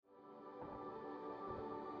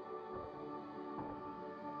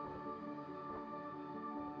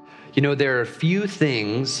You know, there are few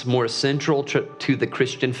things more central to the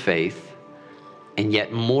Christian faith and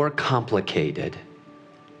yet more complicated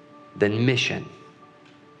than mission.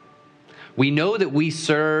 We know that we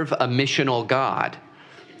serve a missional God,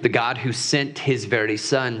 the God who sent his very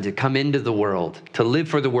son to come into the world, to live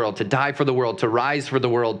for the world, to die for the world, to rise for the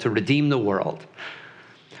world, to redeem the world.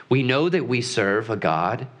 We know that we serve a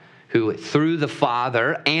God who, through the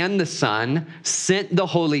Father and the Son, sent the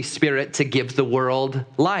Holy Spirit to give the world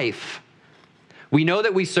life. We know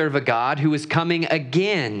that we serve a God who is coming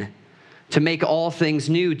again to make all things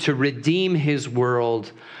new, to redeem his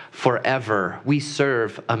world forever. We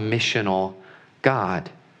serve a missional God.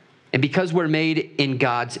 And because we're made in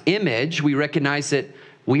God's image, we recognize that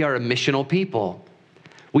we are a missional people.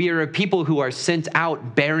 We are a people who are sent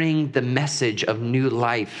out bearing the message of new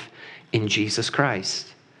life in Jesus Christ.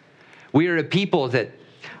 We are a people that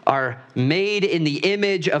are made in the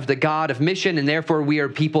image of the God of mission, and therefore we are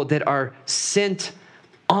people that are sent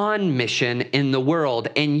on mission in the world.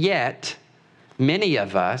 And yet, many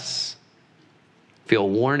of us feel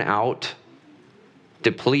worn out,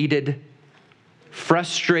 depleted,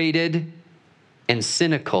 frustrated, and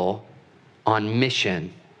cynical on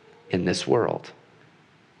mission in this world.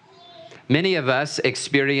 Many of us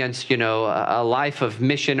experienced, a life of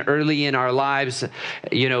mission early in our lives.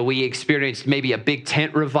 We experienced maybe a big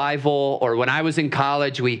tent revival, or when I was in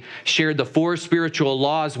college, we shared the 4 spiritual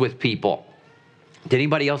laws with people. Did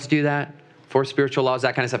anybody else do that? 4 spiritual laws,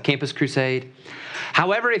 that kind of stuff, Campus Crusade.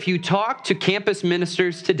 However, if you talk to campus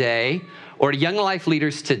ministers today, or young life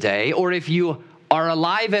leaders today, or if you are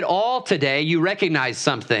alive at all today, you recognize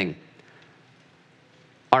something.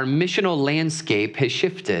 Our missional landscape has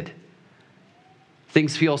shifted.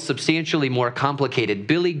 Things feel substantially more complicated.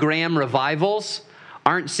 Billy Graham revivals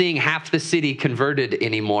aren't seeing half the city converted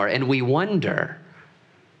anymore. And we wonder,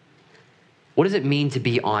 what does it mean to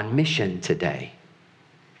be on mission today?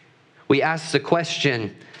 We ask the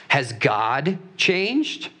question, has God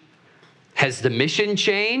changed? Has the mission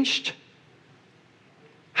changed?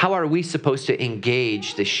 How are we supposed to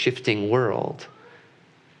engage this shifting world?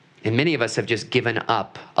 And many of us have just given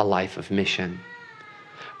up a life of mission.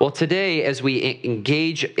 Well, today, as we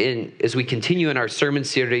continue in our sermon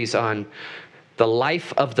series on the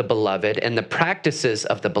life of the beloved and the practices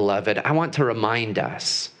of the beloved, I want to remind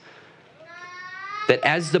us that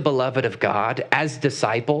as the beloved of God, as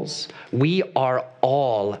disciples, we are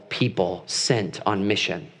all people sent on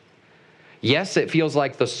mission. Yes, it feels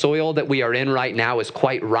like the soil that we are in right now is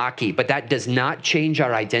quite rocky, but that does not change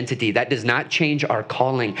our identity. That does not change our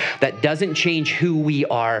calling. That doesn't change who we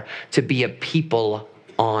are to be a people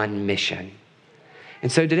on mission.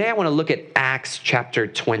 And so today I want to look at Acts chapter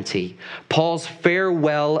 20, Paul's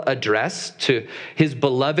farewell address to his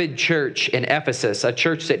beloved church in Ephesus, a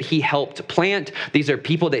church that he helped plant. These are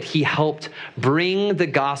people that he helped bring the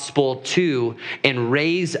gospel to and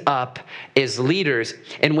raise up as leaders.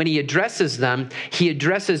 And when he addresses them, he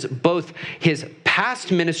addresses both his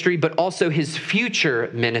past ministry, but also his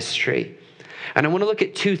future ministry. And I want to look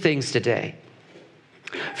at 2 things today.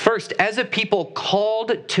 First, as a people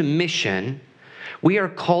called to mission, we are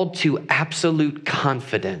called to absolute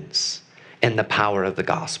confidence in the power of the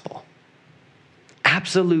gospel.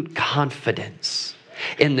 Absolute confidence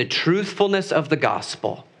in the truthfulness of the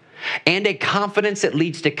gospel, and a confidence that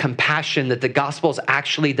leads to compassion that the gospel is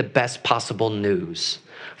actually the best possible news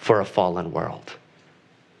for a fallen world.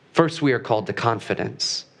 First, we are called to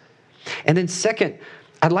confidence. And then second,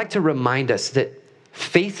 I'd like to remind us that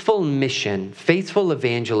faithful mission, faithful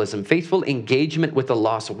evangelism, faithful engagement with the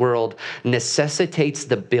lost world necessitates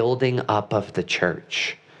the building up of the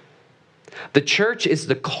church. The church is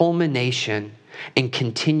the culmination and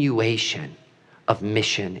continuation of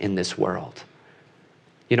mission in this world.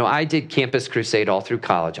 I did Campus Crusade all through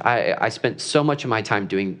college. I spent so much of my time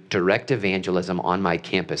doing direct evangelism on my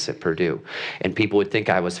campus at Purdue. And people would think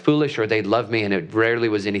I was foolish or they'd love me, and it rarely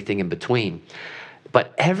was anything in between.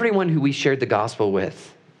 But everyone who we shared the gospel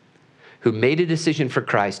with, who made a decision for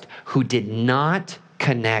Christ, who did not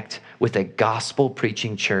connect with a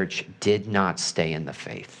gospel-preaching church, did not stay in the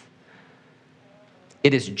faith.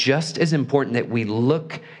 It is just as important that we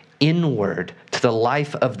look inward to the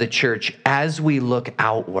life of the church as we look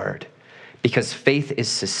outward, because faith is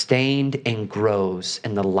sustained and grows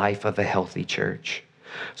in the life of a healthy church.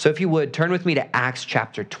 So if you would, turn with me to Acts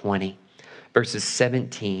chapter 20, verses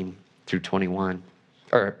 17 through 21.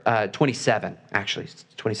 Or 27, actually,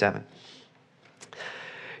 27.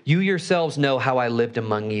 You yourselves know how I lived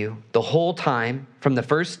among you the whole time from the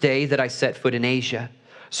first day that I set foot in Asia,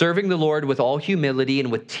 serving the Lord with all humility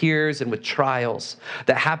and with tears and with trials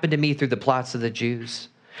that happened to me through the plots of the Jews.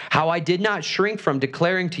 how I did not shrink from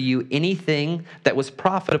declaring to you anything that was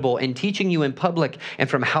profitable and teaching you in public and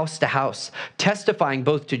from house to house, testifying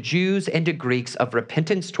both to Jews and to Greeks of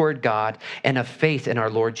repentance toward God and of faith in our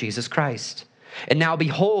Lord Jesus Christ. And now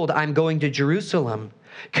behold, I'm going to Jerusalem,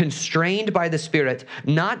 constrained by the Spirit,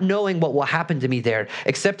 not knowing what will happen to me there,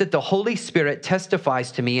 except that the Holy Spirit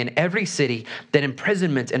testifies to me in every city that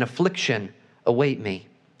imprisonment and affliction await me.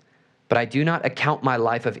 But I do not account my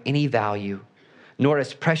life of any value, nor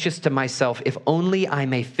as precious to myself, if only I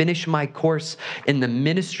may finish my course in the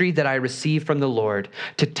ministry that I received from the Lord,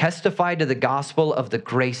 to testify to the gospel of the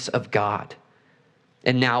grace of God.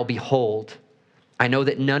 And now, behold, I know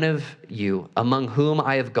that none of you among whom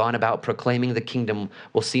I have gone about proclaiming the kingdom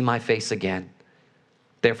will see my face again.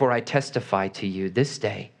 Therefore, I testify to you this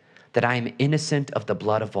day that I am innocent of the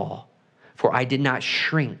blood of all, for I did not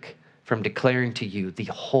shrink from declaring to you the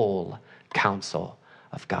whole counsel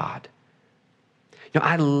of God.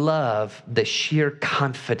 I love the sheer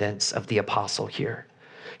confidence of the apostle here.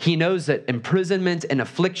 He knows that imprisonment and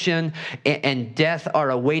affliction and death are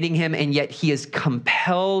awaiting him, and yet he is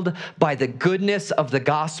compelled by the goodness of the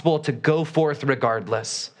gospel to go forth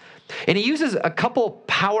regardless. And he uses a couple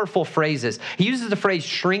powerful phrases. He uses the phrase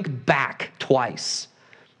shrink back twice.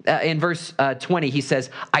 In verse 20, he says,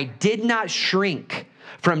 I did not shrink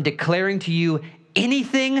from declaring to you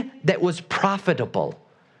anything that was profitable.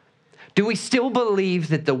 Do we still believe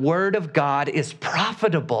that the word of God is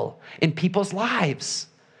profitable in people's lives?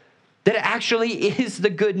 That it actually is the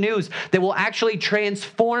good news that will actually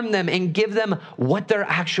transform them and give them what they're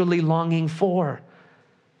actually longing for.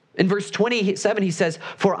 In verse 27, he says,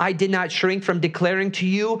 for I did not shrink from declaring to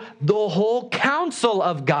you the whole counsel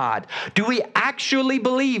of God. Do we actually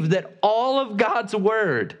believe that all of God's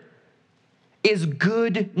word is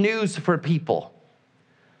good news for people?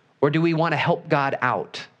 Or do we want to help God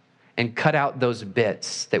out and cut out those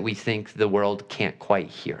bits that we think the world can't quite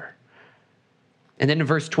hear? And then in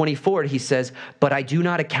verse 24, he says, but I do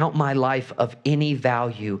not account my life of any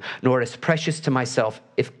value, nor as precious to myself,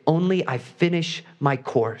 if only I finish my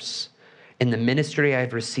course in the ministry I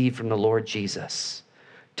have received from the Lord Jesus,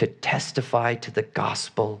 to testify to the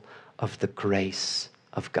gospel of the grace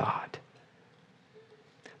of God.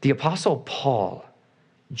 The Apostle Paul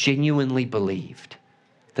genuinely believed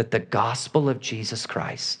that the gospel of Jesus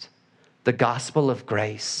Christ, the gospel of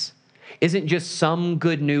grace, isn't just some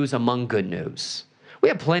good news among good news. We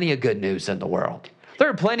have plenty of good news in the world. There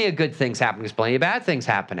are plenty of good things happening. There's plenty of bad things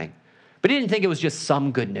happening. But he didn't think it was just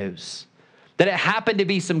some good news. That it happened to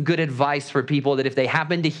be some good advice for people that if they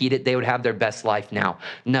happened to heed it, they would have their best life now.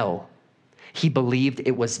 No, he believed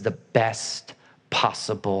it was the best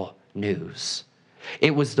possible news.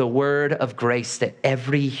 It was the word of grace that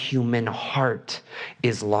every human heart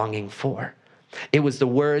is longing for. It was the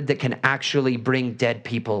word that can actually bring dead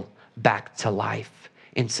people back to life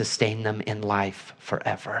and sustain them in life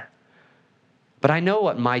forever. But I know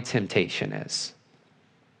what my temptation is.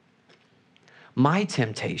 My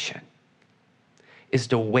temptation is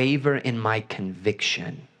to waver in my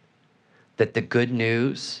conviction that the good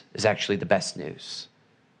news is actually the best news.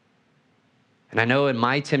 And I know in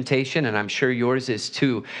my temptation, and I'm sure yours is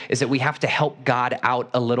too, is that we have to help God out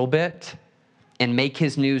a little bit and make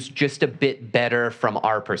his news just a bit better from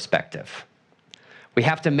our perspective. We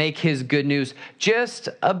have to make his good news just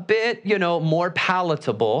a bit, more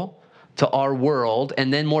palatable to our world,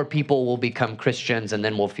 and then more people will become Christians, and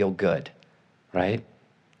then we'll feel good, right?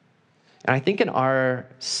 And I think in our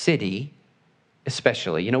city,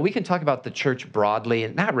 especially, we can talk about the church broadly,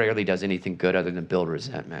 and that rarely does anything good other than build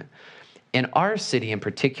resentment. In our city in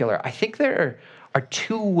particular, I think there are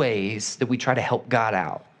two ways that we try to help God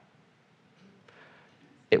out.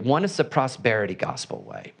 One is the prosperity gospel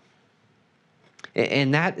way.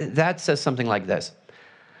 And that says something like this.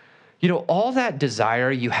 All that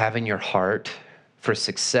desire you have in your heart for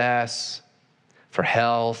success, for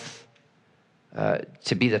health,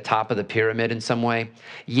 to be the top of the pyramid in some way,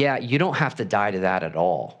 you don't have to die to that at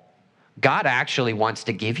all. God actually wants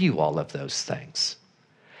to give you all of those things.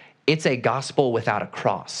 It's a gospel without a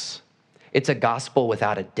cross. It's a gospel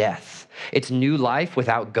without a death. It's new life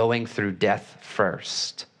without going through death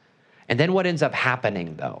first. And then what ends up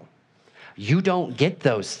happening, though? You don't get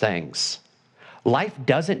those things. Life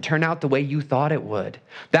doesn't turn out the way you thought it would.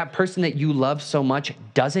 That person that you love so much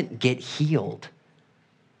doesn't get healed.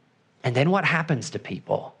 And then what happens to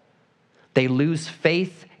people? They lose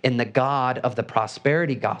faith in the God of the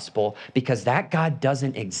prosperity gospel because that God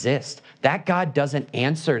doesn't exist. That God doesn't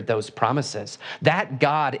answer those promises. That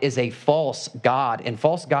God is a false God, and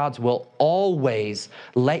false gods will always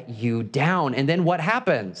let you down. And then what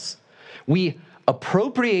happens? We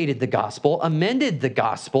appropriated the gospel, amended the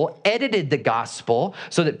gospel, edited the gospel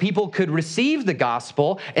so that people could receive the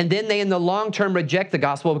gospel, and then they in the long term reject the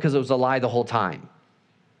gospel because it was a lie the whole time.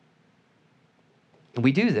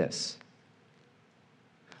 We do this.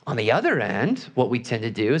 On the other end, what we tend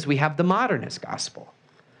to do is we have the modernist gospel,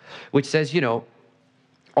 which says,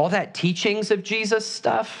 all that teachings of Jesus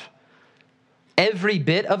stuff, every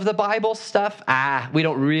bit of the Bible stuff, we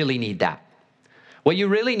don't really need that. What you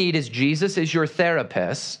really need is Jesus is your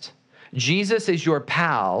therapist. Jesus is your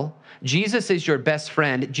pal. Jesus is your best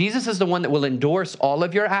friend. Jesus is the one that will endorse all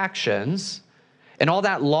of your actions. And all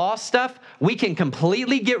that law stuff, we can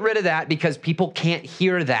completely get rid of that because people can't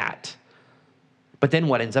hear that. But then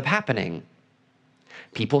what ends up happening?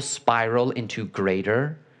 People spiral into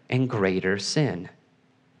greater and greater sin.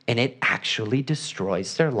 And it actually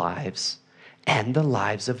destroys their lives and the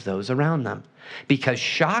lives of those around them. Because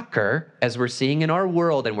shocker, as we're seeing in our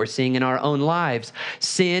world and we're seeing in our own lives,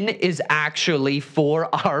 sin is actually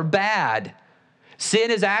for our bad.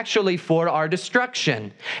 Sin is actually for our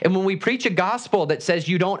destruction. And when we preach a gospel that says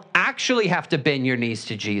you don't actually have to bend your knees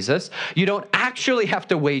to Jesus, you don't actually have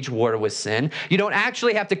to wage war with sin, you don't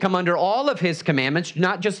actually have to come under all of his commandments,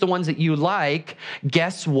 not just the ones that you like,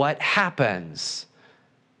 guess what happens?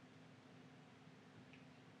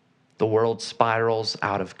 The world spirals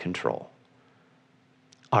out of control.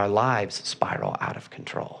 Our lives spiral out of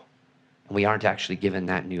control. And we aren't actually given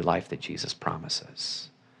that new life that Jesus promises.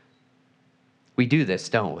 We do this,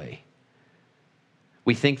 don't we?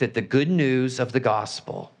 We think that the good news of the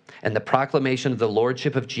gospel and the proclamation of the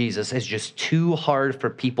lordship of Jesus is just too hard for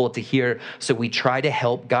people to hear, so we try to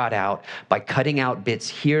help God out by cutting out bits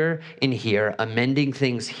here and here, amending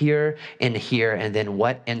things here and here, and then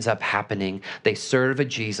what ends up happening? They serve a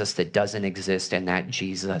Jesus that doesn't exist, and that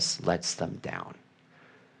Jesus lets them down.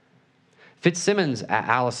 Fitzsimmons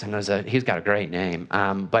Allison, he's got a great name,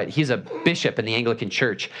 but he's a bishop in the Anglican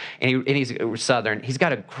Church, and he's Southern. He's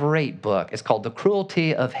got a great book. It's called The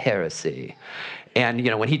Cruelty of Heresy. And,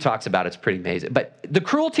 when he talks about it, it's pretty amazing. But The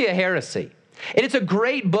Cruelty of Heresy, and it's a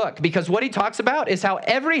great book because what he talks about is how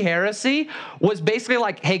every heresy was basically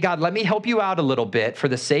like, hey, God, let me help you out a little bit for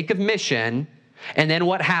the sake of mission. And then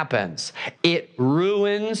what happens? It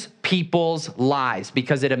ruins people's lives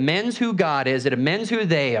because it amends who God is, it amends who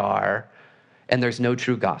they are, and there's no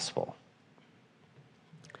true gospel.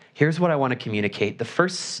 Here's what I want to communicate. The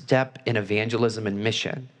first step in evangelism and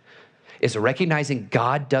mission is recognizing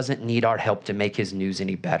God doesn't need our help to make his news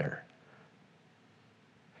any better.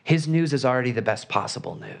 His news is already the best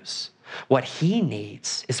possible news. What he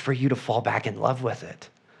needs is for you to fall back in love with it.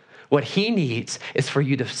 What he needs is for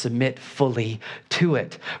you to submit fully to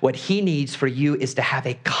it. What he needs for you is to have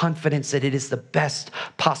a confidence that it is the best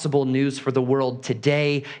possible news for the world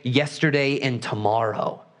today, yesterday, and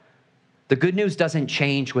tomorrow. The good news doesn't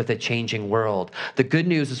change with a changing world. The good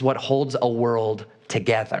news is what holds a world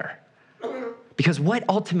together. Because what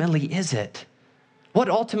ultimately is it? What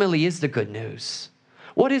ultimately is the good news?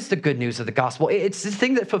 What is the good news of the gospel? It's the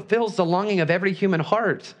thing that fulfills the longing of every human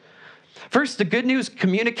heart. First, the good news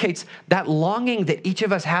communicates that longing that each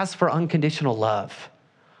of us has for unconditional love.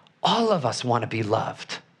 All of us want to be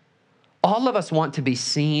loved. All of us want to be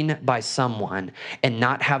seen by someone and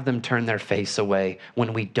not have them turn their face away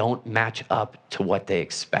when we don't match up to what they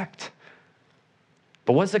expect.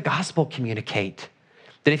 But what does the gospel communicate?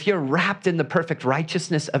 That if you're wrapped in the perfect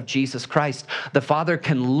righteousness of Jesus Christ, the Father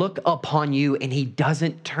can look upon you and he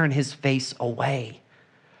doesn't turn his face away.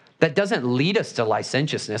 That doesn't lead us to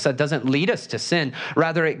licentiousness. That doesn't lead us to sin.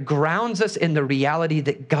 Rather, it grounds us in the reality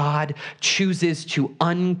that God chooses to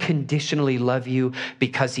unconditionally love you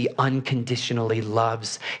because he unconditionally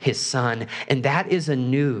loves his son. And that is a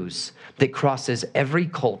news that crosses every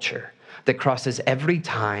culture, that crosses every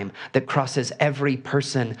time, that crosses every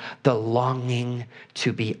person, the longing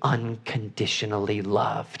to be unconditionally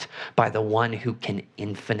loved by the one who can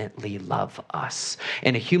infinitely love us.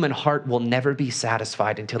 And a human heart will never be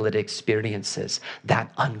satisfied until it experiences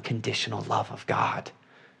that unconditional love of God.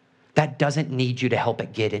 That doesn't need you to help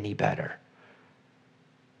it get any better.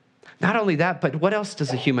 Not only that, but what else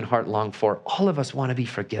does a human heart long for? All of us want to be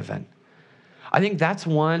forgiven. I think that's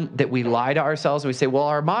one that we lie to ourselves and we say, well,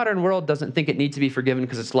 our modern world doesn't think it needs to be forgiven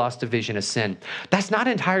because it's lost a vision of sin. That's not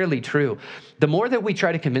entirely true. The more that we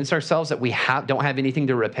try to convince ourselves that we don't have anything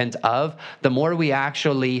to repent of, the more we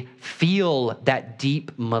actually feel that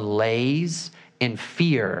deep malaise and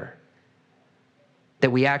fear that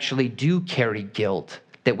we actually do carry guilt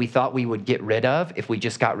that we thought we would get rid of if we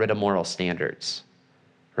just got rid of moral standards,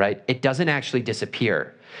 right? It doesn't actually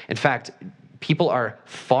disappear. In fact, People are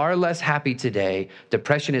far less happy today.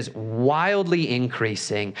 Depression is wildly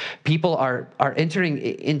increasing. People are entering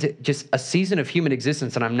into just a season of human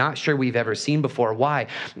existence that I'm not sure we've ever seen before. Why?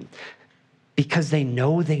 Because they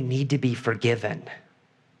know they need to be forgiven.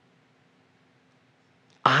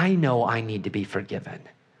 I know I need to be forgiven.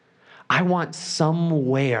 I want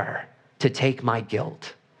somewhere to take my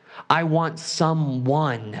guilt. I want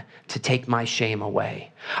someone to take my shame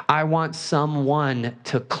away. I want someone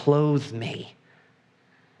to clothe me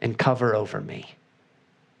and cover over me.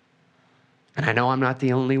 And I know I'm not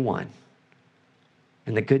the only one.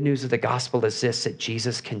 And the good news of the gospel is this, that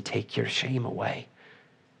Jesus can take your shame away.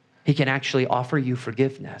 He can actually offer you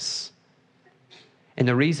forgiveness. And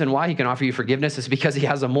the reason why he can offer you forgiveness is because he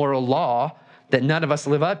has a moral law that none of us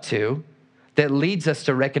live up to, that leads us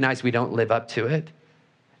to recognize we don't live up to it.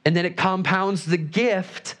 And then it compounds the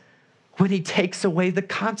gift when he takes away the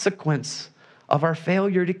consequence of our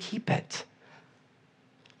failure to keep it.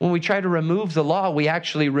 When we try to remove the law, we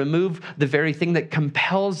actually remove the very thing that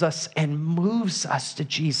compels us and moves us to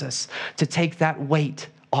Jesus to take that weight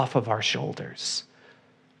off of our shoulders.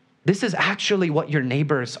 This is actually what your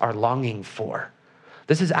neighbors are longing for.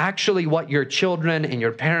 This is actually what your children and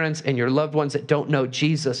your parents and your loved ones that don't know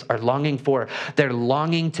Jesus are longing for. They're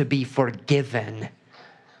longing to be forgiven.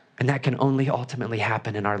 And that can only ultimately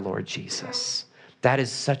happen in our Lord Jesus. That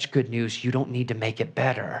is such good news. You don't need to make it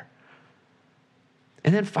better.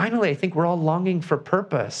 And then finally, I think we're all longing for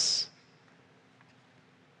purpose.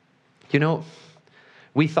 You know,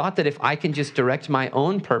 we thought that if I can just direct my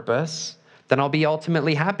own purpose, then I'll be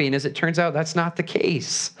ultimately happy. And as it turns out, that's not the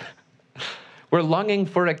case. We're longing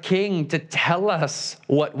for a king to tell us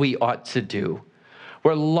what we ought to do.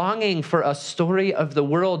 We're longing for a story of the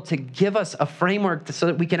world to give us a framework so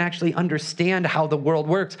that we can actually understand how the world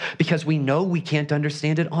works, because we know we can't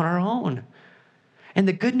understand it on our own. And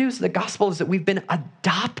the good news of the gospel is that we've been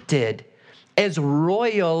adopted as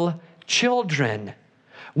royal children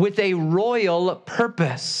with a royal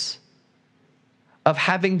purpose of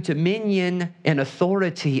having dominion and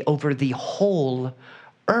authority over the whole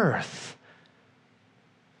earth.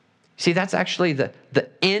 See, that's actually the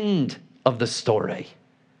end of the story.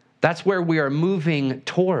 That's where we are moving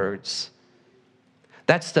towards.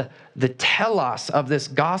 That's the telos of this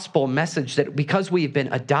gospel message, that because we've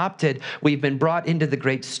been adopted, we've been brought into the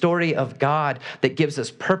great story of God that gives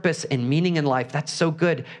us purpose and meaning in life. That's so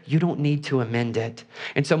good. You don't need to amend it.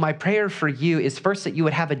 And so my prayer for you is first that you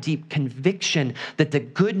would have a deep conviction that the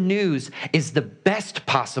good news is the best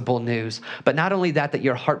possible news. But not only that, that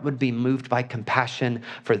your heart would be moved by compassion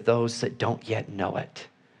for those that don't yet know it.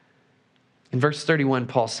 In verse 31,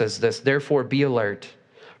 Paul says this, "Therefore be alert,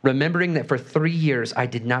 remembering that for 3 years I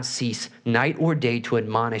did not cease night or day to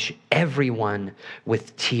admonish everyone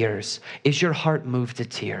with tears." Is your heart moved to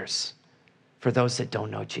tears for those that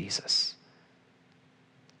don't know Jesus?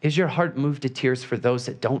 Is your heart moved to tears for those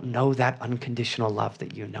that don't know that unconditional love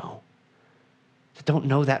that you know? That don't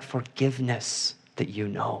know that forgiveness that you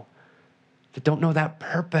know? That don't know that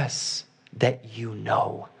purpose that you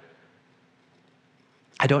know?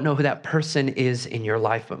 I don't know who that person is in your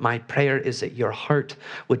life, but my prayer is that your heart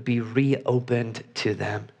would be reopened to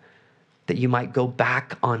them, that you might go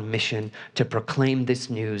back on mission to proclaim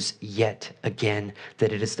this news yet again,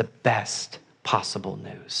 that it is the best possible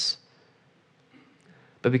news.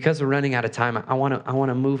 But because we're running out of time, I want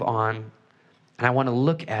to move on, and I want to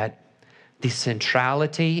look at the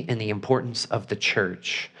centrality and the importance of the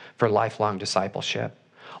church for lifelong discipleship.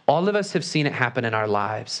 All of us have seen it happen in our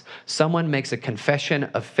lives. Someone makes a confession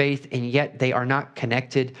of faith, and yet they are not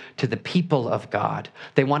connected to the people of God.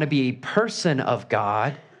 They want to be a person of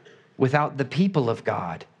God without the people of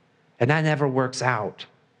God, and that never works out.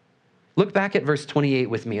 Look back at verse 28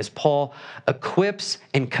 with me as Paul equips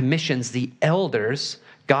and commissions the elders,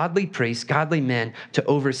 godly priests, godly men, to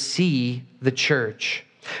oversee the church.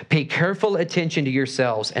 "Pay careful attention to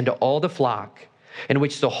yourselves and to all the flock, in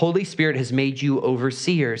which the Holy Spirit has made you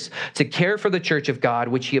overseers, to care for the church of God,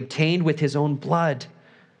 which he obtained with his own blood.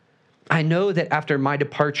 I know that after my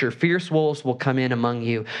departure, fierce wolves will come in among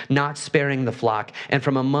you, not sparing the flock, and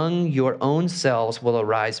from among your own selves will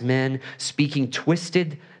arise men speaking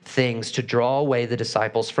twisted things to draw away the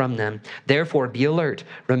disciples from them. Therefore, be alert,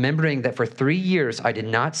 remembering that for 3 years I did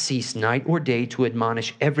not cease night or day to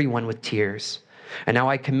admonish everyone with tears. And now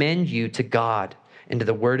I commend you to God and to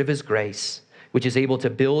the word of his grace, which is able to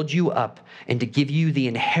build you up and to give you the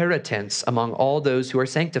inheritance among all those who are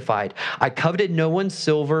sanctified. I coveted no one's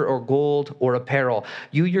silver or gold or apparel.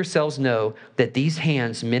 You yourselves know that these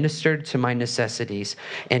hands ministered to my necessities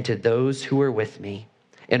and to those who were with me.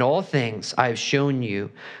 In all things I have shown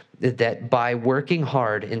you that by working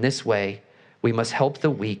hard in this way, We must help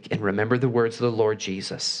the weak and remember the words of the Lord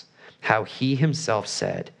Jesus, how he himself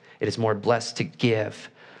said, it is more blessed to give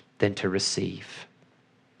than to receive.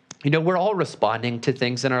 You know, we're all responding to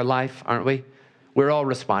things in our life, aren't we? We're all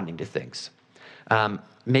responding to things.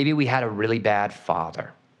 Maybe we had a really bad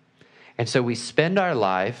father. And so we spend our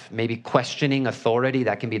life maybe questioning authority.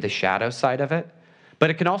 That can be the shadow side of it.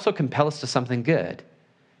 But it can also compel us to something good.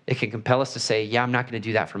 It can compel us to say, yeah, I'm not going to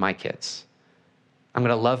do that for my kids. I'm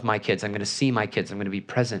going to love my kids. I'm going to see my kids. I'm going to be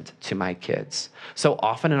present to my kids. So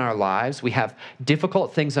often in our lives, we have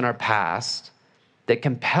difficult things in our past that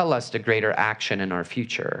compel us to greater action in our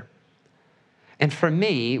future. And for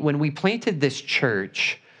me, when we planted this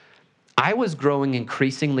church, I was growing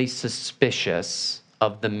increasingly suspicious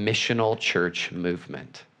of the missional church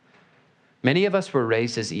movement. Many of us were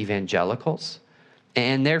raised as evangelicals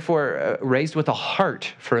and therefore raised with a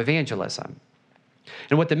heart for evangelism.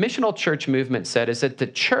 And what the missional church movement said is that the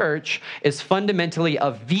church is fundamentally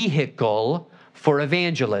a vehicle for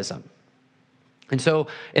evangelism. And so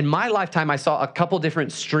in my lifetime, I saw a couple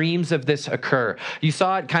different streams of this occur. You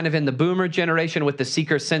saw it kind of in the boomer generation with the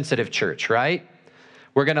seeker-sensitive church, right?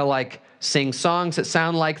 We're going to sing songs that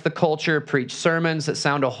sound like the culture, preach sermons that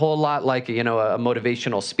sound a whole lot like, a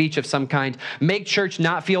motivational speech of some kind. Make church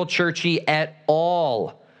not feel churchy at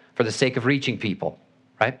all for the sake of reaching people,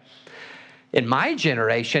 right? In my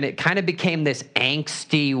generation, it kind of became this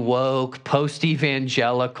angsty, woke,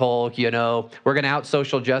 post-evangelical, we're going to out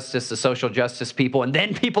social justice the social justice people, and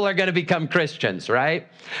then people are going to become Christians, right?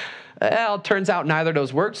 Well, it turns out neither of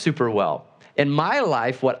those worked super well. In my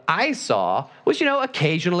life, what I saw was,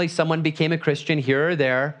 occasionally someone became a Christian here or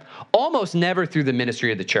there, almost never through the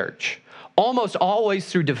ministry of the church, almost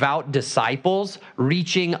always through devout disciples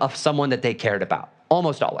reaching of someone that they cared about,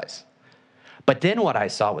 almost always. But then what I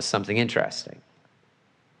saw was something interesting.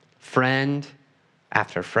 Friend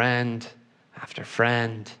after friend after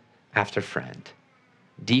friend after friend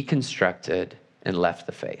deconstructed and left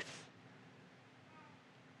the faith.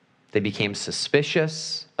 They became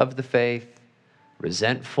suspicious of the faith,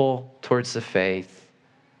 resentful towards the faith.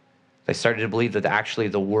 They started to believe that actually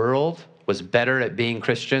the world was better at being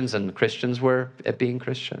Christians than Christians were at being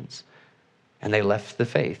Christians. And they left the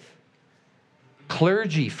faith.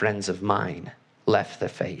 Clergy friends of mine left the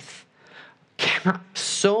faith.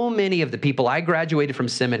 So many of the people I graduated from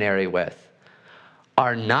seminary with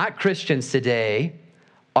are not Christians today,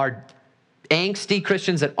 are angsty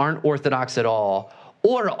Christians that aren't Orthodox at all,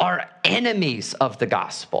 or are enemies of the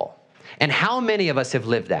gospel. And how many of us have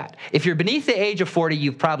lived that? If you're beneath the age of 40,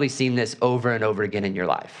 you've probably seen this over and over again in your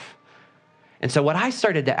life. And so what I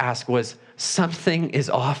started to ask was, something is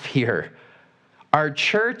off here. Our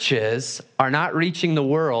churches are not reaching the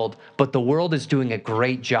world, but the world is doing a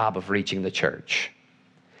great job of reaching the church.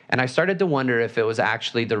 And I started to wonder if it was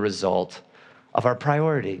actually the result of our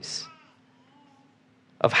priorities,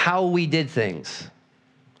 of how we did things,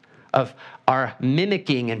 of our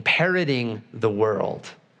mimicking and parroting the world,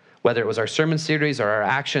 whether it was our sermon series or our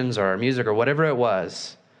actions or our music or whatever it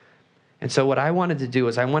was. And so what I wanted to do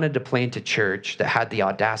is I wanted to plant a church that had the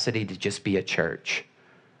audacity to just be a church.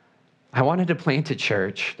 I wanted to plant a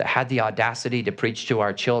church that had the audacity to preach to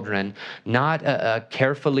our children, not a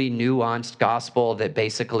carefully nuanced gospel that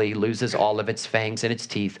basically loses all of its fangs and its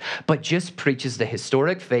teeth, but just preaches the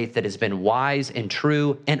historic faith that has been wise and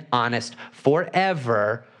true and honest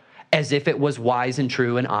forever, as if it was wise and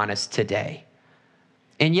true and honest today.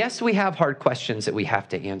 And yes, we have hard questions that we have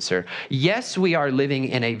to answer. Yes, we are living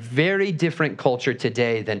in a very different culture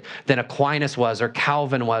today than Aquinas was or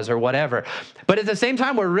Calvin was or whatever. But at the same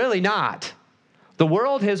time, we're really not. The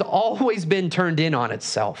world has always been turned in on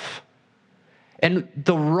itself. And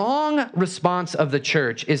the wrong response of the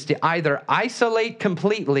church is to either isolate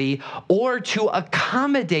completely or to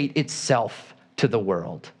accommodate itself to the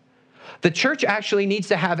world. The church actually needs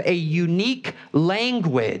to have a unique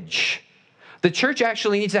language. The church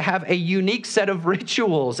actually needs to have a unique set of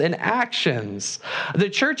rituals and actions. The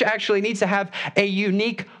church actually needs to have a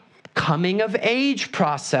unique coming of age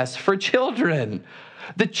process for children.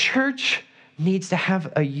 The church needs to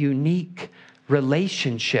have a unique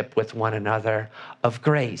relationship with one another of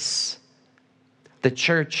grace. The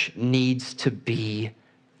church needs to be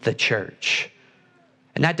the church.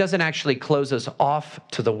 And that doesn't actually close us off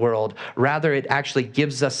to the world. Rather, it actually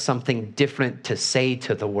gives us something different to say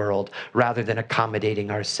to the world rather than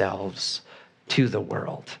accommodating ourselves to the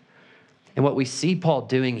world. And what we see Paul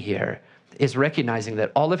doing here is recognizing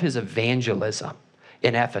that all of his evangelism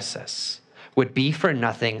in Ephesus would be for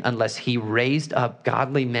nothing unless he raised up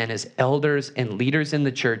godly men as elders and leaders in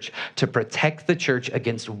the church to protect the church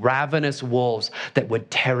against ravenous wolves that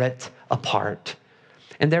would tear it apart.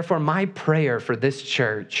 And therefore, my prayer for this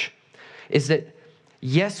church is that,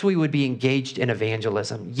 yes, we would be engaged in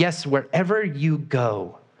evangelism. Yes, wherever you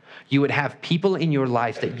go, you would have people in your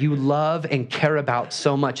life that you love and care about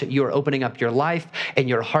so much that you are opening up your life and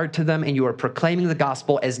your heart to them, and you are proclaiming the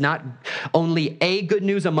gospel as not only a good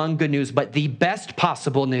news among good news, but the best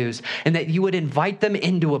possible news, and that you would invite them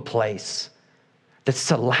into a place that's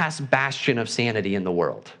the last bastion of sanity in the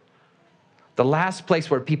world. The last place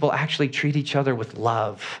where people actually treat each other with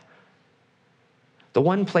love. The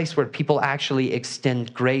one place where people actually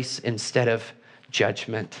extend grace instead of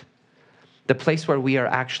judgment. The place where we are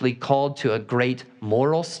actually called to a great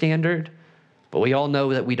moral standard, but we all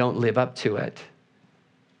know that we don't live up to it.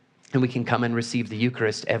 And we can come and receive the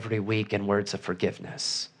Eucharist every week in words of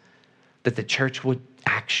forgiveness. That the church would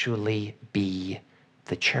actually be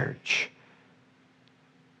the church.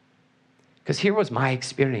 Because here was my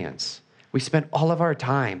experience. We spent all of our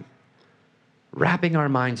time wrapping our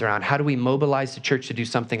minds around how do we mobilize the church to do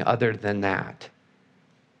something other than that.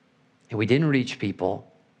 And we didn't reach people,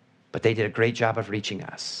 but they did a great job of reaching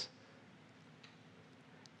us.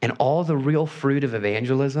 And all the real fruit of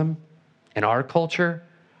evangelism in our culture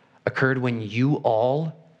occurred when you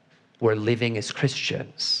all were living as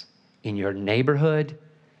Christians in your neighborhood,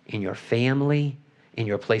 in your family, in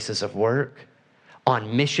your places of work,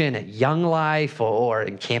 on mission at Young Life or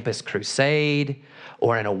in Campus Crusade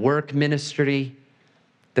or in a work ministry,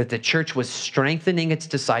 that the church was strengthening its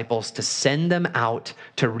disciples to send them out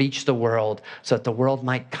to reach the world so that the world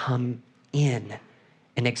might come in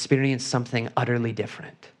and experience something utterly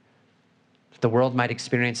different. The world might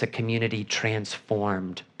experience a community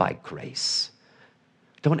transformed by grace.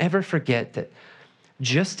 Don't ever forget that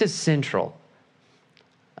just as central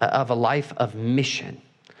of a life of mission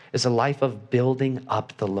is a life of building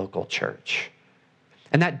up the local church.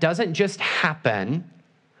 And that doesn't just happen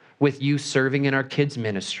with you serving in our kids'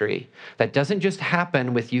 ministry. That doesn't just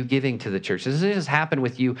happen with you giving to the church. This doesn't just happen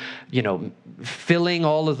with you, filling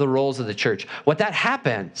all of the roles of the church. How that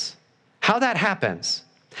happens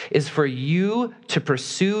is for you to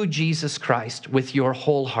pursue Jesus Christ with your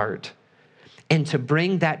whole heart and to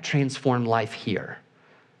bring that transformed life here.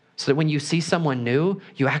 So that when you see someone new,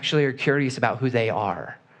 you actually are curious about who they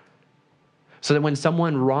are. So that when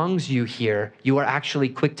someone wrongs you here, you are actually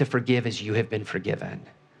quick to forgive as you have been forgiven.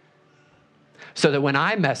 So that when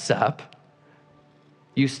I mess up,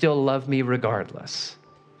 you still love me regardless.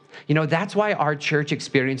 That's why our church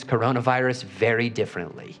experienced coronavirus very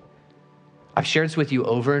differently. I've shared this with you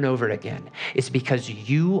over and over again. It's because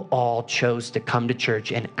you all chose to come to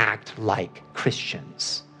church and act like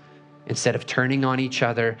Christians instead of turning on each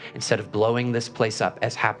other, instead of blowing this place up,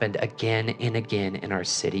 as happened again and again in our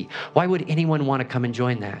city. Why would anyone want to come and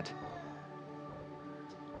join that?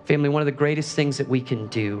 Family, one of the greatest things that we can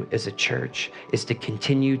do as a church is to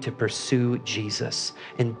continue to pursue Jesus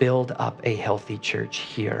and build up a healthy church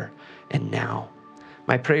here and now.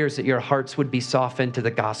 My prayer is that your hearts would be softened to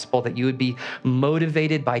the gospel, that you would be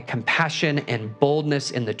motivated by compassion and boldness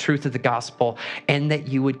in the truth of the gospel, and that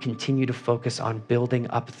you would continue to focus on building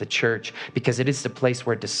up the church because it is the place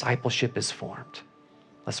where discipleship is formed.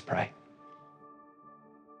 Let's pray.